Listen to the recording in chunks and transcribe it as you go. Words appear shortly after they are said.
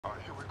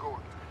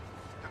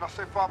Didn't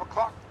I say 5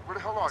 o'clock? Where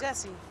the hell are you?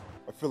 Jesse.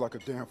 I feel like a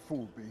damn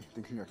fool, B,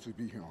 thinking you actually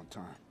be here on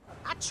time.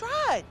 I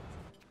tried.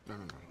 No.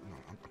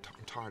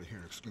 I'm tired of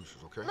hearing excuses,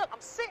 okay? Look,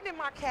 I'm sitting in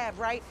my cab,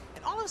 right?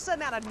 And all of a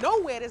sudden, out of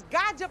nowhere, this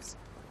guy jumps.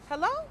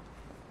 Hello?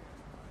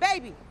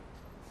 Baby.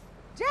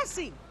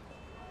 Jesse.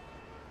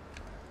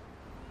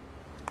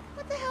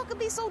 What the hell could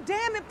be so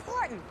damn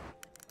important?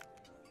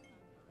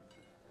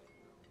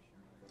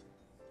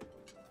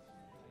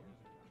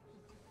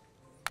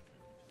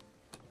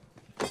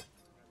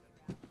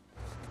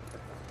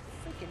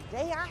 Freaking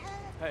day I had.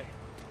 Hey,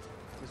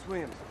 Miss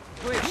Williams.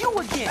 You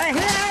again.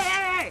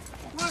 Hey! I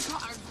want to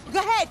talk. Go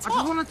ahead, talk. I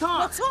just want to talk.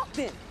 Well, talk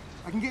then.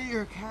 I can get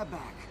your cab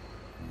back.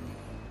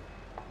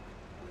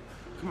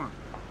 Come on.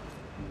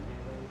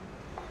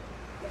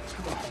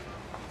 Come on.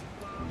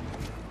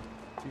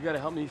 You gotta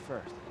help me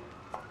first.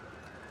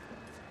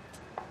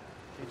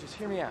 Okay, just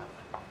hear me out.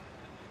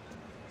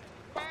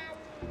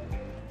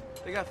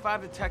 They got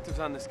 5 detectives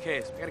on this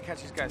case. We gotta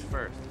catch these guys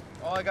first.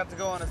 All I got to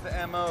go on is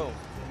the MO,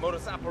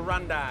 modus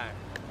operandi.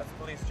 That's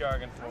police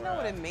jargon for I know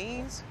what it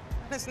means.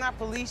 It's not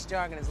police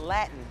jargon, it's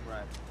Latin.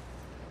 Right.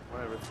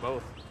 Whatever, it's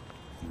both.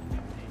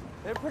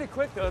 They're pretty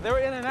quick, though. They were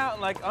in and out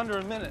in like under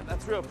a minute.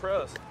 That's real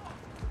pros.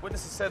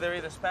 Witnesses said they're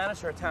either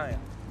Spanish or Italian.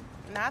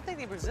 Nah, I think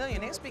they're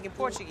Brazilian. They're speaking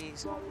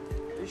Portuguese.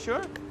 You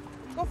sure?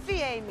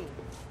 Confia em mim.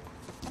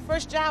 My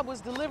first job was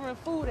delivering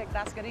food at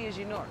Cascarias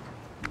de Norte.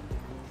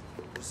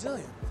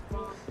 Brazilian?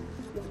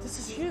 This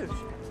is huge.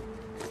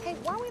 Hey,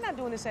 why are we not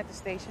doing this at the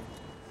station?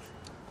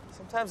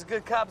 Sometimes a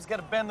good cop has got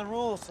to bend the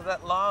rules so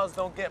that laws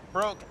don't get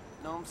broken.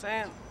 Know what I'm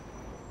saying?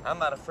 I'm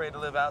not afraid to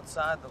live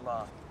outside the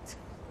law.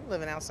 You're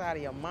living outside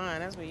of your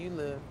mind. That's where you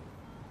live.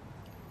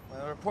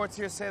 Well, the reports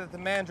here say that the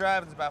man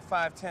driving is about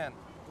 5'10".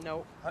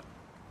 No.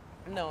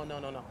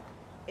 No.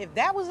 If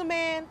that was a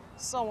man,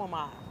 so am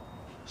I.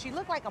 She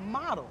looked like a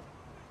model.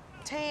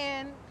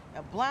 Tan,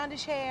 a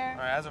blondish hair.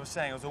 All right, as I was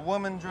saying, it was a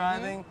woman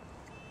driving,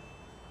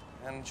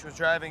 and she was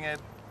driving a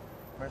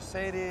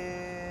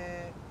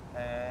Mercedes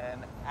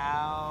and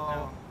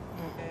Al.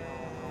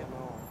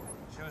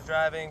 She was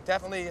driving,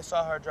 definitely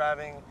saw her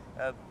driving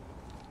a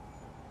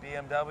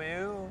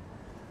B.M.W.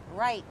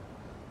 Right.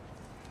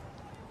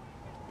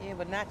 Yeah,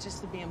 but not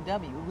just the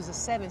B.M.W. It was a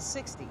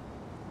 760.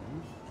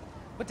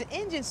 But the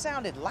engine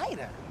sounded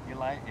lighter. You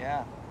like,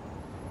 yeah.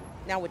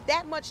 Now, with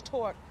that much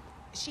torque,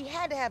 she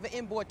had to have an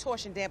inboard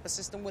torsion damper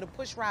system with a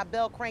push-rod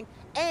bell crank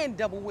and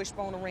double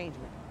wishbone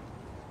arrangement.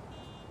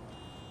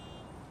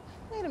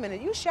 Wait a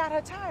minute, you shot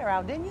her tire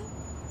out, didn't you?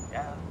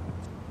 Yeah.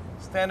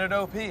 Standard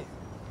OP.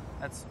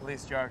 That's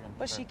police jargon.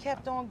 But she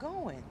kept on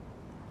going.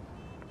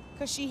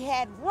 Because she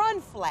had run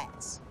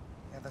flats.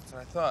 Yeah, that's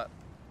what I thought.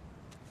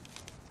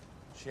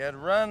 She had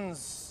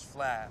runs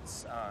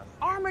flats on.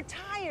 Armored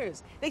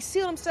tires. They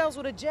seal themselves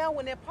with a gel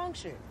when they're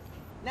punctured.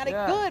 Now, they're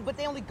Yeah. good, but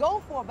they only go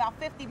for about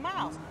 50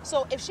 miles.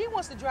 So if she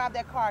wants to drive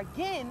that car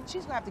again,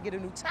 she's gonna have to get a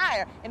new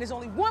tire, and there's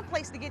only one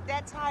place to get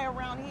that tire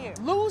around here.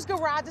 Lou's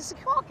Garage in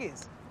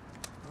Secaucus.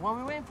 The one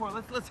we waiting for.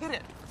 Let's hit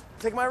it.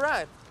 Take my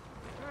ride.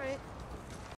 All right.